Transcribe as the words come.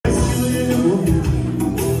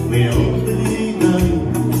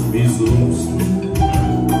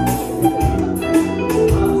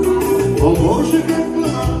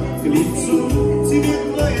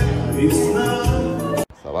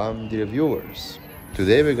dear viewers.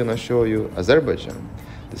 Today we're gonna show you Azerbaijan.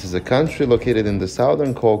 This is a country located in the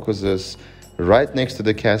southern Caucasus, right next to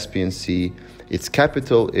the Caspian Sea. Its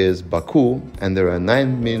capital is Baku, and there are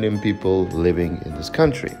 9 million people living in this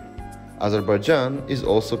country. Azerbaijan is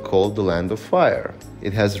also called the land of fire.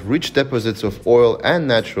 It has rich deposits of oil and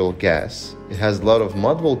natural gas. It has a lot of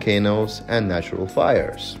mud volcanoes and natural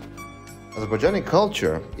fires. Azerbaijani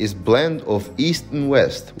culture is blend of East and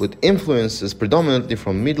West, with influences predominantly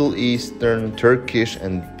from Middle Eastern, Turkish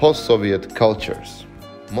and post-Soviet cultures.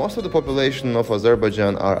 Most of the population of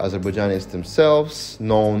Azerbaijan are Azerbaijanis themselves,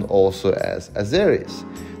 known also as Azeris.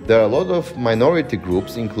 There are a lot of minority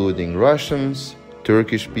groups including Russians,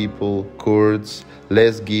 Turkish people, Kurds,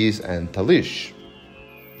 Lezgis and Talish.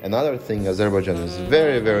 Another thing Azerbaijan is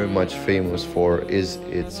very much famous for is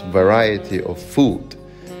its variety of food.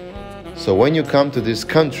 So when you come to this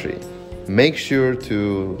country, make sure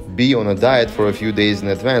to be on a diet for a few days in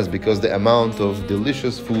advance because the amount of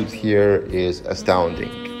delicious food here is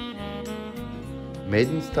astounding.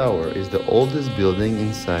 Maiden's Tower is the oldest building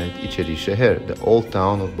inside İçeri Şehir, the old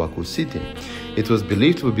town of Baku city. It was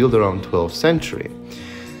believed to be built around 12th century.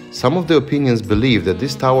 Some of the opinions believe that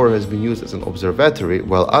this tower has been used as an observatory,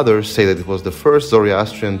 while others say that it was the first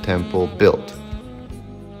Zoroastrian temple built.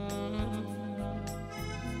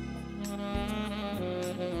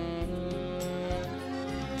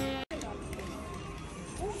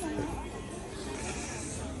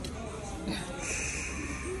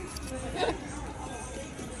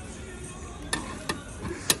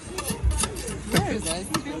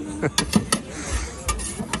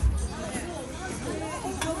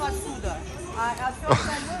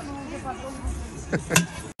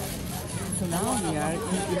 So now we are in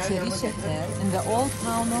İçeri Şehir, in the old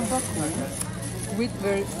town of Baku, with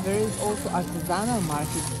there is also artisanal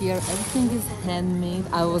market here. Everything is handmade.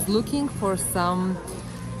 I was looking for some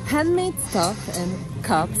handmade stuff and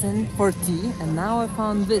cups and for tea, and now I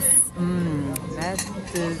found this. That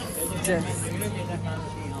is just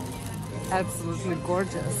absolutely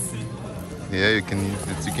gorgeous. Yeah, you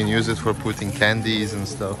can use it for putting candies and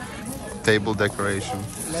stuff, table decoration.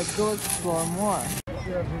 Let's go explore more.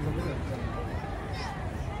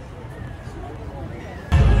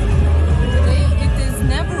 Today it is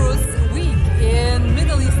Nevruz week in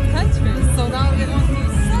Middle East countries, so now we're going to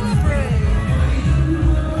celebrate.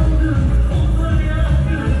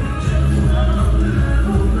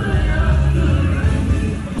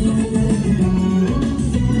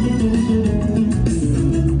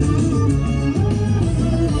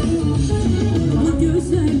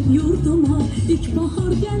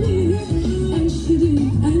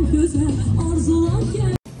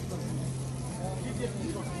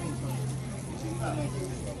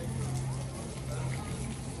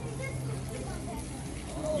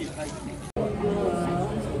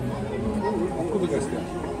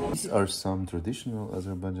 These are some traditional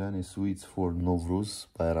Azerbaijani sweets for Novruz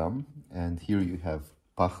Bayram, and here you have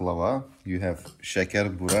pahlava, you have sheker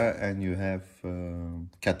bura, and you have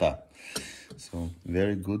kata. So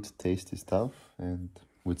very good, tasty stuff, and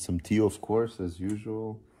with some tea, of course, as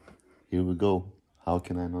usual. Here we go. How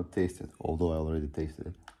can I not taste it? Although I already tasted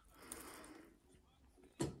it.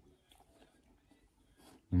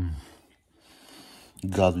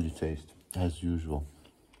 Godly taste, as usual.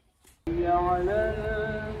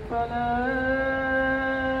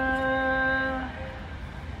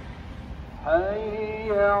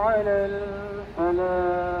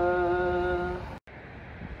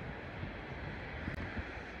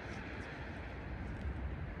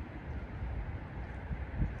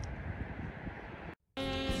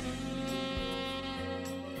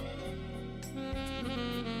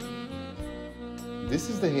 This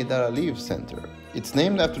is the Heydar Aliyev Center. It's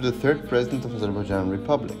named after the third president of Azerbaijan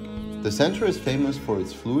Republic. The center is famous for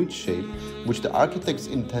its fluid shape, which the architects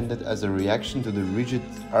intended as a reaction to the rigid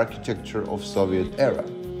architecture of Soviet era,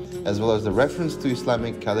 as well as the reference to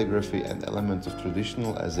Islamic calligraphy and elements of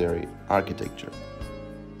traditional Azeri architecture.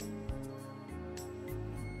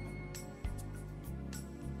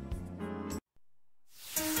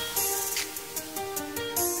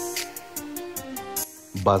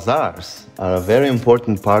 Bazars are a very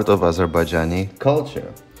important part of Azerbaijani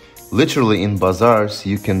culture. Literally in bazars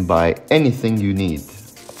you can buy anything you need,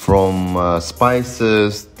 from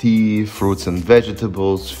spices, tea, fruits and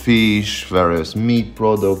vegetables, fish, various meat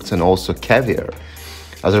products and also caviar.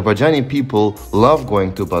 Azerbaijani people love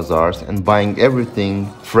going to bazars and buying everything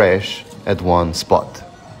fresh at one spot.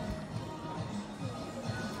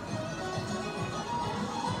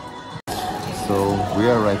 So we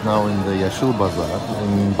are right now in the Yashil Bazaar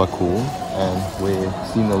in Baku, and we've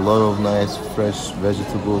seen a lot of nice fresh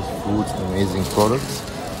vegetables, fruits, amazing products.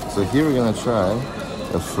 So here we're gonna try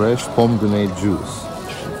a fresh pomegranate juice.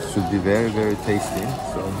 It should be very, very tasty.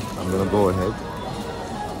 So I'm gonna go ahead.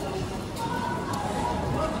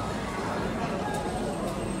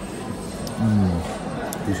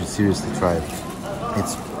 You should seriously try it.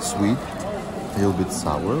 It's sweet, a little bit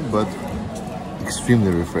sour, but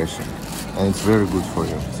extremely refreshing, and it's very good for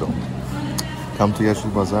you. So come to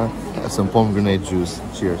Yeşil Bazaar, have some pomegranate juice.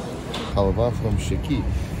 Cheers. Halva from Sheki,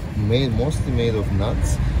 mostly made of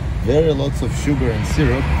nuts, very lots of sugar and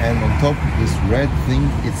syrup, and on top this red thing,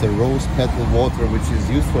 it's a rose petal water which is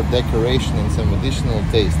used for decoration and some additional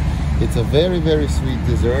taste. It's a very, very sweet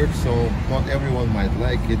dessert, so not everyone might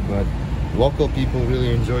like it, but local people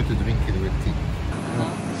really enjoy to drink it with tea.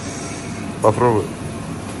 Попробуй.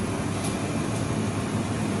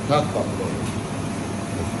 Как попробуй?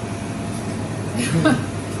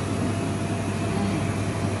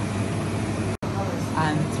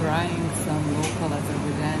 I'm trying some local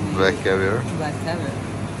Azerbaijani Black caviar. black caviar.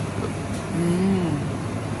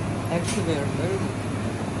 Actually, they are very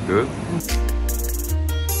good. Good.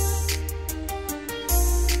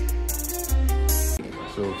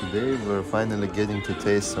 So today we're finally getting to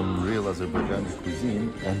taste some real Azerbaijani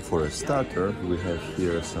cuisine, and for a starter we have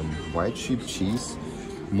here some white sheep cheese,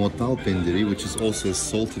 motal pendiri, which is also a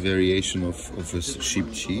salty variation of a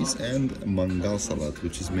sheep cheese, and mangal salad,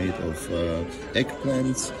 which is made of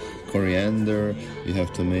eggplants, coriander, you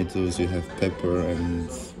have tomatoes, you have pepper, and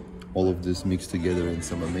all of this mixed together in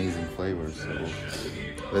some amazing flavors. So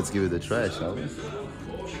let's give it a try, shall we?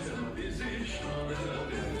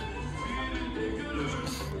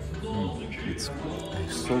 It's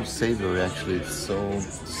so savory, actually. It's so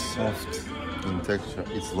soft in texture.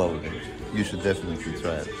 It's lovely. You should definitely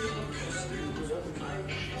try it.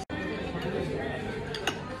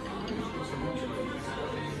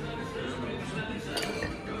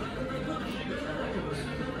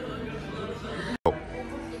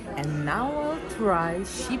 And now I'll try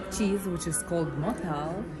sheep cheese, which is called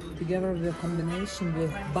motal, together with a combination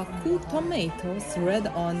with Baku tomatoes, red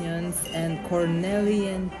onions, and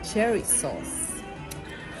cornelian cherry sauce.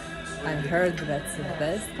 I heard that's the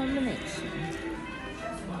best combination.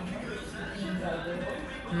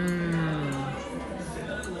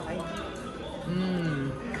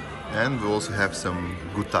 And we also have some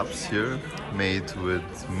gutaps here, made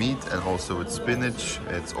with meat and also with spinach.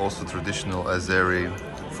 It's also traditional Azeri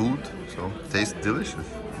food, so tastes delicious.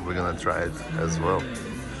 We're gonna try it as well.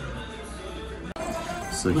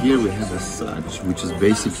 So here we have a sach, which is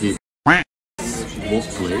basically a wok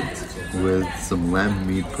plate with some lamb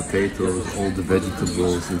meat, potatoes, all the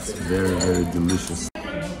vegetables. It's very, very delicious.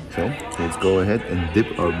 So let's go ahead and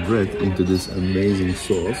dip our bread into this amazing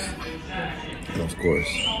sauce. And of course,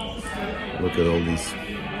 look at all this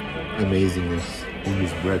amazingness in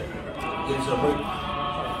this bread.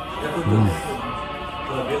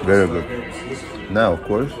 Very good. Now, of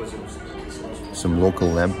course, some local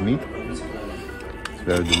lamb meat. It's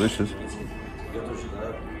very delicious.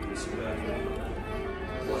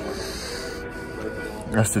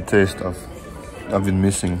 That's the taste I've been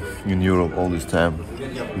missing in Europe all this time.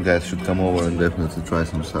 You guys should come over and definitely try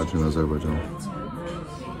some such in Azerbaijan.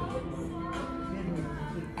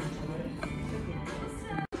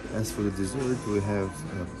 As for the dessert, we have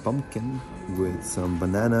a pumpkin with some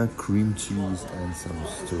banana, cream cheese, and some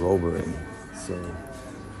strawberry. So,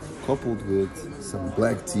 coupled with some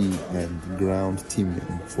black tea and ground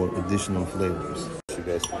timian for additional flavors. You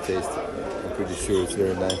guys can taste it. I'm pretty sure it's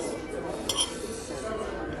very nice.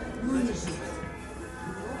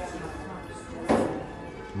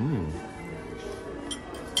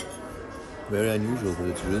 Very unusual, but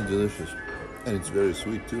it's really delicious. And it's very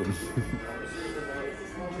sweet too.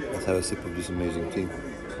 Let's have a sip of this amazing tea.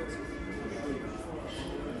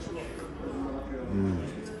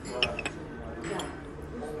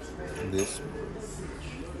 This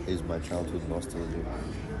is my childhood nostalgia.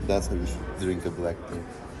 That's how you should drink a black tea.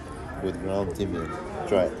 With ground timian.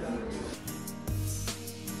 Try it.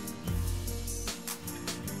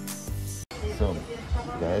 So,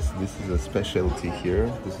 guys, this is a specialty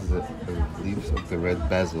here. This is the leaves of the red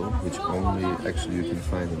basil, which only actually you can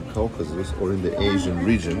find in Caucasus or in the Asian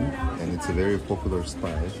region, and it's a very popular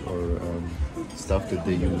spice or stuff that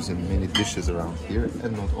they use in many dishes around here.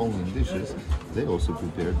 And not only in dishes, they also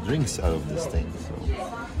prepare drinks out of this thing. So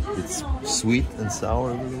it's sweet and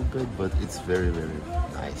sour a little bit, but it's very, very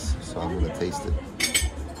nice. So I'm gonna taste it.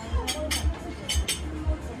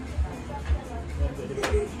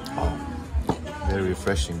 Very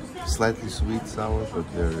refreshing. Slightly sweet, sour, but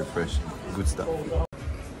very refreshing. Good stuff.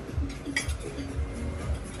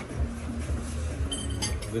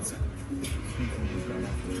 Good stuff.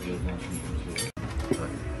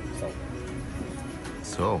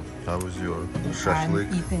 So, how was your I'm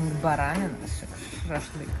shashlik? eating baranin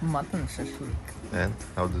shashlik, mutton shashlik. And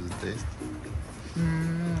how does it taste?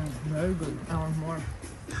 Very good. I want more.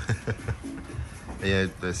 Yeah,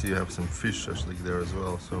 I see you have some fish shashlik there as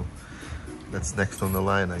well, so that's next on the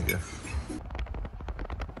line, I guess.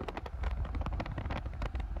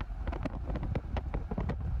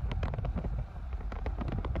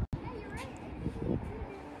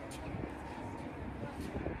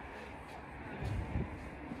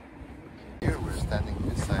 Here we're standing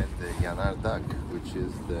beside the Yanardak, which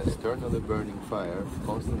is the eternally burning fire,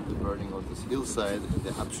 constantly burning on this hillside in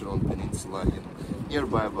the Absheron Peninsula in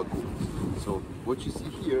nearby Baku. So what you see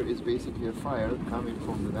here is basically a fire coming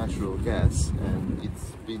from the natural gas, and it's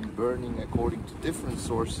been burning according to different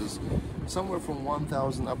sources, somewhere from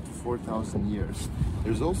 1,000 up to 4,000 years.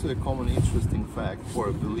 There's also a common interesting fact, or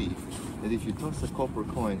a belief, that if you toss a copper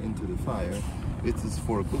coin into the fire, it is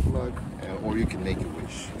for good luck, or you can make a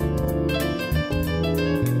wish.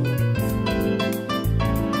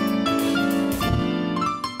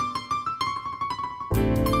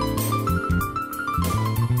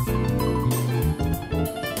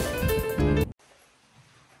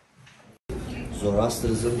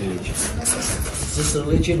 Zoroastrianism religion. This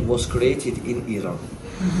religion was created in Iran.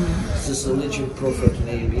 This religion prophet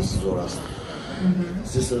name is Zoroaster.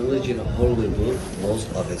 This religion holy book was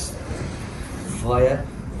Avesta. Fire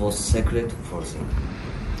was sacred for them.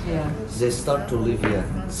 Yeah. They start to live here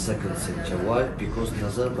 2nd century. Why? Because in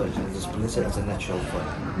Azerbaijan this place is a natural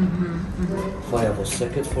fire. Fire was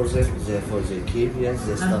sacred for them, therefore they came here,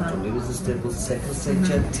 they start to live in this temple 2nd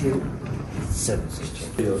century till 7th century.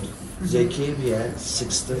 Period. They came here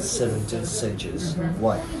 16th, 17th centuries.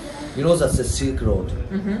 Why? You know that's the Silk Road.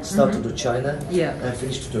 Started to China and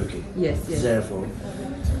finished to Turkey. Yes, yes. Therefore,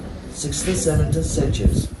 16th, 17th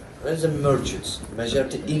centuries, when the merchants,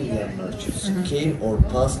 majority Indian merchants, came or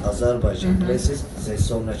passed Azerbaijan places, they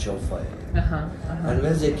saw natural fire. And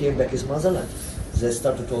when they came back his motherland, they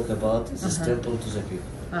start to talk about this temple to the people.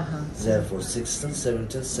 Therefore, 16th,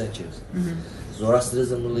 17th centuries,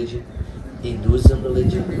 Zoroastrianism religion, Hinduism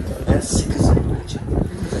religion, and Sikhism religion.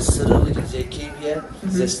 This religion, they came here,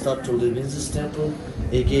 they start to live in this temple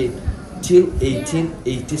again till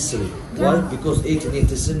 1883. Why? Because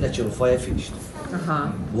 1883 natural fire finished.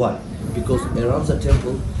 Why? Because around the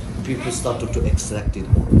temple, people started to extract it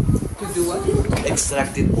oil. To do what?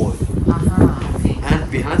 Extracted oil. And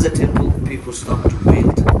behind the temple, people start to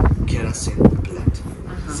build kerosene plant.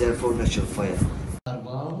 Therefore, natural fire.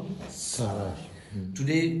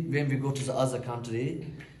 Today, when we go to the other country,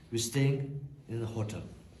 we're staying in a hotel.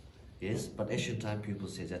 Yes, but ancient time people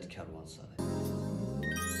say that Karvansaray.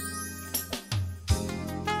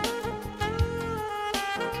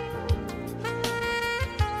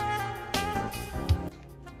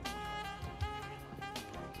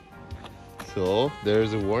 So,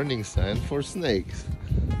 there's a warning sign for snakes.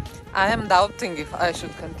 I am doubting if I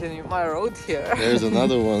should continue my road here. There's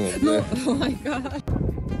another one up there. Oh my god.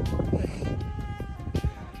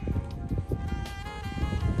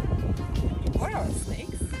 Where are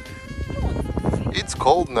snakes? It's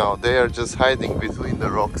cold now. They are just hiding between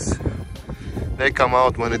the rocks. They come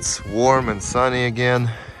out when it's warm and sunny again.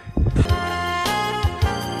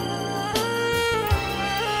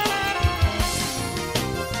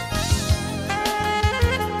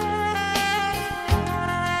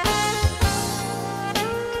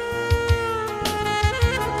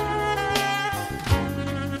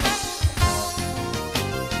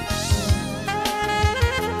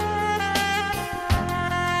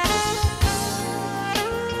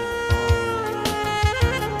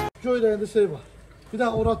 Köylerinde şey var. Bir de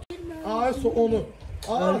orada ağaç onu.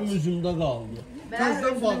 Ağaç Yüzümde kaldı.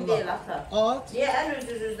 tezden fazla. Ağaç. Niye en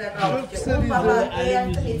ucuzda kaldı? Çok güzel Baba izledim.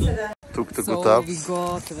 yaptı gitsen. Took the So kutabs. we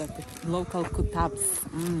go to the local kutabs.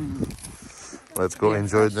 Let's go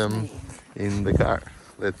enjoy them in the car.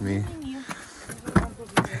 Let me.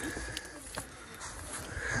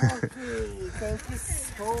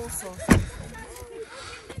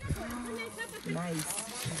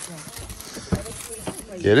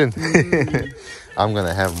 Get in. I'm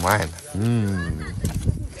gonna have mine.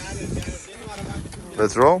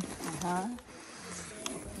 Let's roll.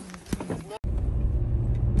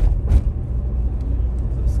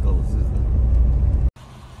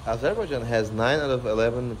 Azerbaijan has 9 out of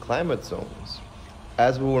 11 climate zones.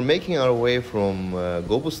 As we were making our way from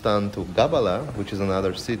Gobustan to Gabala, which is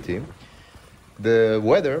another city, the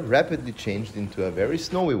weather rapidly changed into a very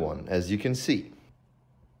snowy one, as you can see.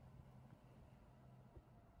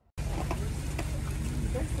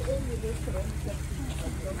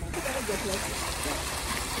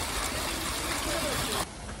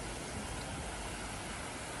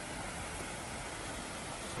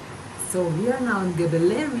 So we are now in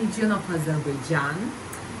Gebele region of Azerbaijan,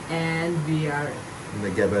 and we are in the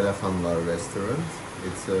Gebele Khanlar restaurant.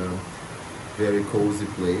 It's a very cozy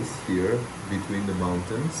place here between the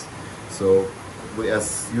mountains. So we,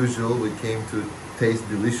 as usual, we came to taste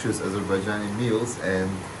delicious Azerbaijani meals,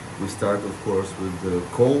 and we start of course with the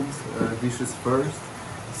cold dishes first.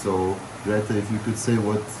 So Greta, if you could say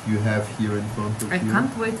what you have here in front of you. I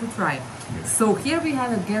can't wait to try. Yeah. So here we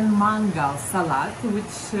have again mangal salad,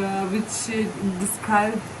 which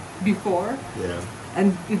described before. Yeah.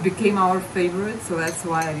 And it became our favorite, so that's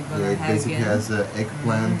why we're gonna Yeah, it have basically again. has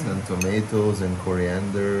eggplant and tomatoes and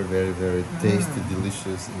coriander, very, very tasty,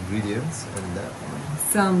 delicious ingredients. And that one.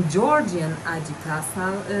 Some Georgian ajita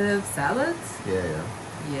salad. Yeah, yeah.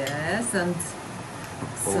 Yes, and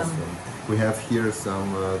some. Awesome. We have here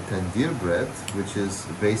some tandir bread, which is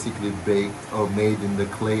basically baked or made in the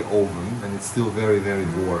clay oven, and it's still very, very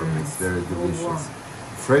warm. It's very delicious. warm.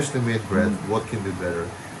 Freshly made bread, what can be better?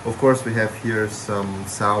 Of course, we have here some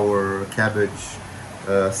sour cabbage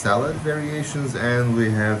salad variations, and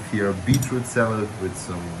we have here beetroot salad with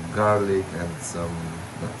some garlic and some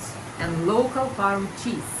nuts. And local farm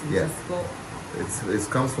cheese. Which Yeah. is called. It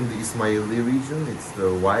comes from the Ismaili region. It's the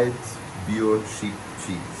white bio sheep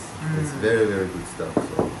cheese. It's very, very good stuff.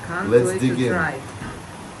 So Can't let's wait dig to in. try.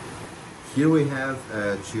 Here we have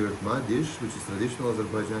a chirtma dish, which is traditional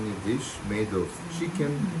Azerbaijani dish made of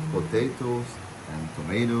chicken, potatoes, and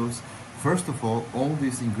tomatoes. First of all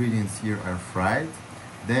these ingredients here are fried.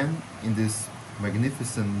 Then in this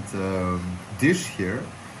magnificent dish here,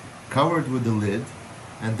 covered with the lid,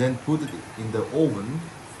 and then put it in the oven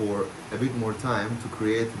for a bit more time to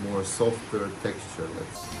create more softer texture.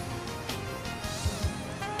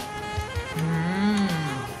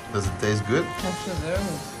 Does it taste good?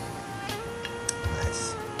 Nice.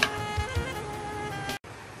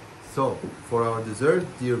 So, for our dessert,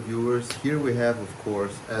 dear viewers, here we have, of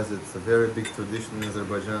course, as it's a very big tradition in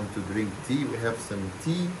Azerbaijan to drink tea, we have some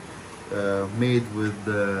tea made with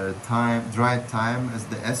the dried thyme as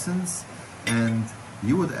the essence. And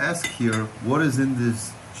you would ask here, what is in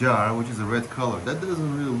this jar, which is a red color? That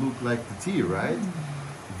doesn't really look like the tea, right?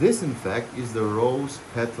 This, in fact, is the rose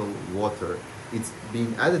petal water. It's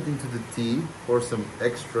being added into the tea for some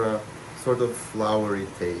extra sort of flowery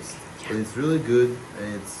taste. And it's really good,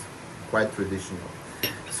 and it's quite traditional.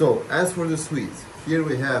 So, as for the sweets, here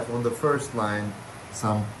we have on the first line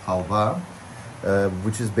some halva,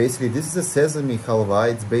 which is basically, this is a sesame halva.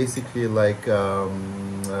 It's basically like a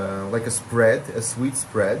spread, a sweet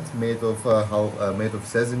spread made of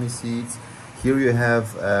sesame seeds. Here you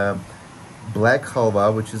have black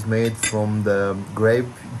halva, which is made from the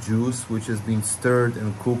grape juice, which has been stirred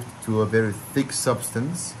and cooked to a very thick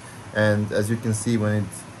substance. And as you can see, when it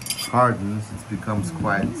hardens, it becomes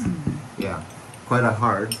quite a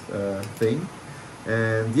hard thing.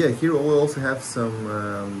 And yeah, here we also have some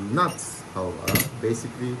nuts halva,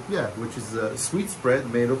 basically, which is a sweet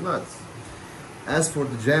spread made of nuts. As for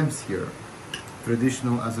the jams here,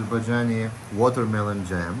 traditional Azerbaijani watermelon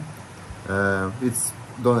jam.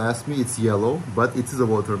 Don't ask me, it's yellow, but it is a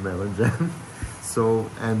watermelon jam. So,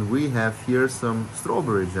 and we have here some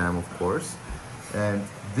strawberry jam, of course. And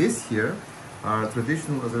this here are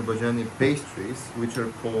traditional Azerbaijani pastries, which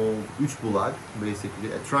are called üç bulak,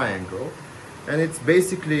 basically a triangle. And it's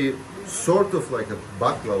basically sort of like a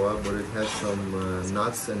baklava, but it has some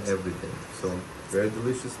nuts and everything. So, very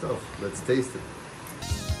delicious stuff. Let's taste it.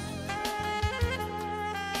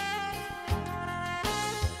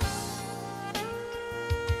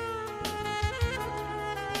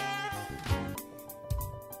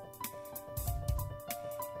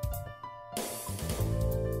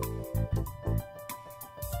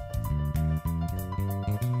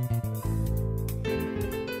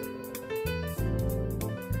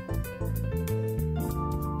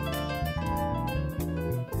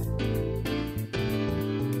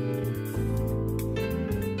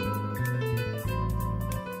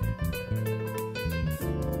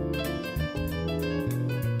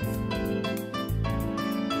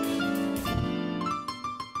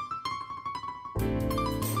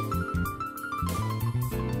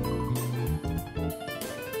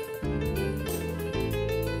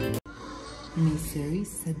 Miseri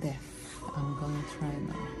Sedef. I'm gonna try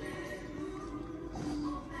now.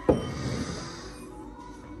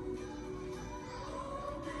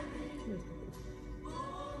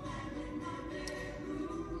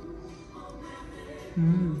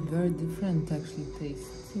 Very different actually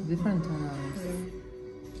taste. Different tonality.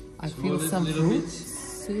 I feel some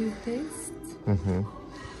fruits taste.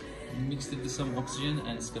 Mixed it with some oxygen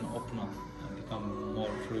and it's gonna open up and become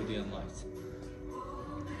more fruity and light.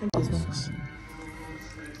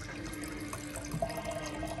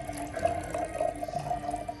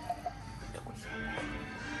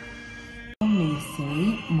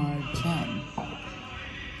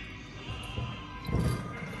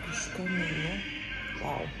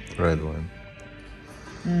 Wow. Red wine.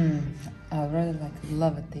 I really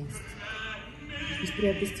love a taste.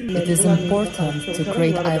 It is important to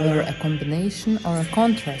create either a combination or a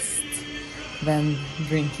contrast when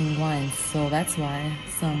drinking wines, so that's why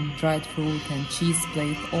some dried fruit and cheese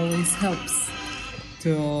plate always helps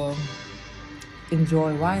to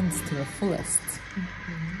enjoy wines to the fullest.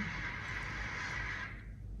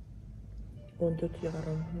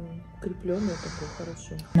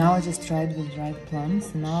 Now I just tried with dried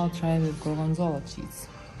plums, and now I'll try with gorgonzola cheese.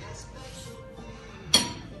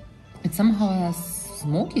 It somehow has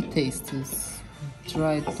smoky taste with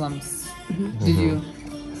dried plums. Did you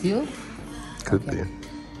feel? Could be.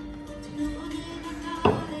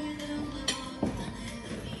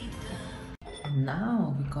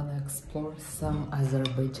 Now we're gonna explore some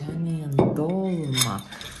Azerbaijani dolma,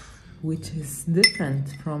 which is different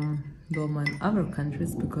from dolma in other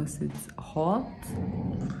countries because it's hot.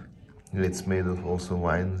 It's made of also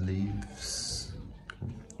wine leaves,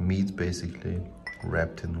 meat basically,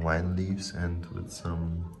 wrapped in wine leaves and with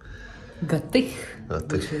some Gatich,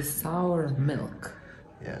 which is sour milk.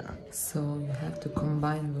 Yeah. So you have to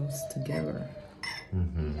combine those together.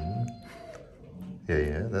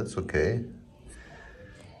 Yeah, that's okay.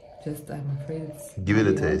 Just, I'm afraid it's... Give it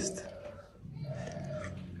a taste.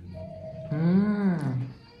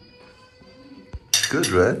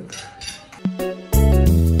 Good, right?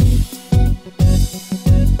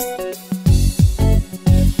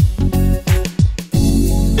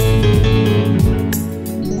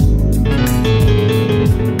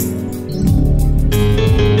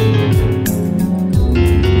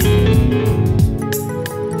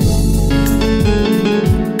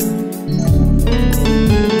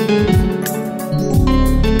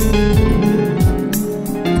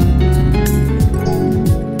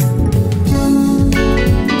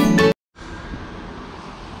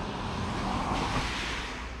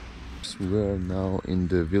 We're now in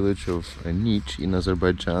the village of Nich in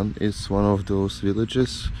Azerbaijan. It's one of those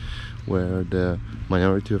villages where the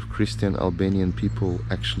minority of Christian Albanian people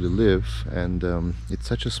actually live, and it's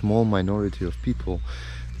such a small minority of people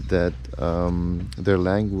that their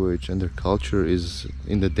language and their culture is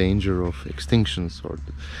in the danger of extinction, sort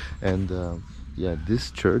of. And yeah,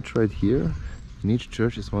 this church right here, Nich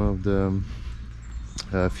Church, is one of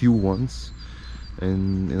the few ones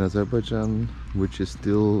in Azerbaijan which is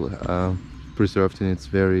still preserved in its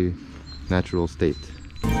very natural state.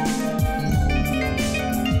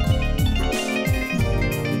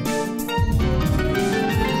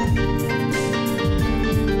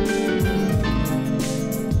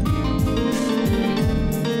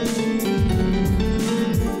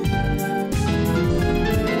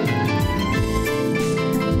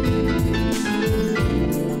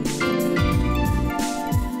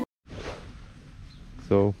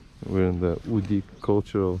 So we're in the Udi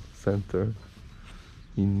Cultural Center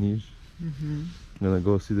in Nij. I'm gonna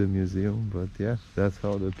go see the museum, but yeah, that's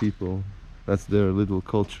how the people, that's their little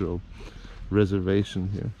cultural reservation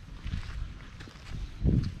here.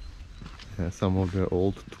 Yeah, some of their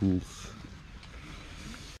old tools.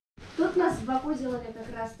 Тут нас в Баку делали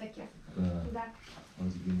как раз таки. Да.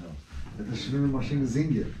 Это швейная машина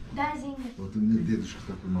Зингер? Да, Зингер. Вот у меня дедушка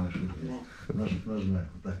такой машина. Ножная,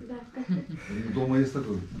 вот так. Да. Дома есть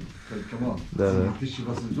такой, как Камал. Да.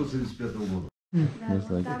 1875 года.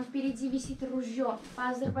 Да, там впереди висит ружье.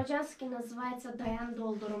 По-азербайджански называется Даян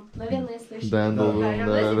Долдурум. Наверное, слышали. Даян Долдурум,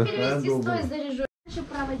 да. Если перевести, стой, заряжу. Раньше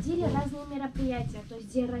проводили разные мероприятия, то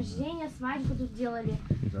есть день рождения, свадьбу тут делали.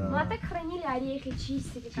 Да. Ну а так хранили орехи,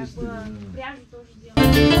 чистили, как бы пряжу тоже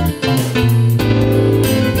делали.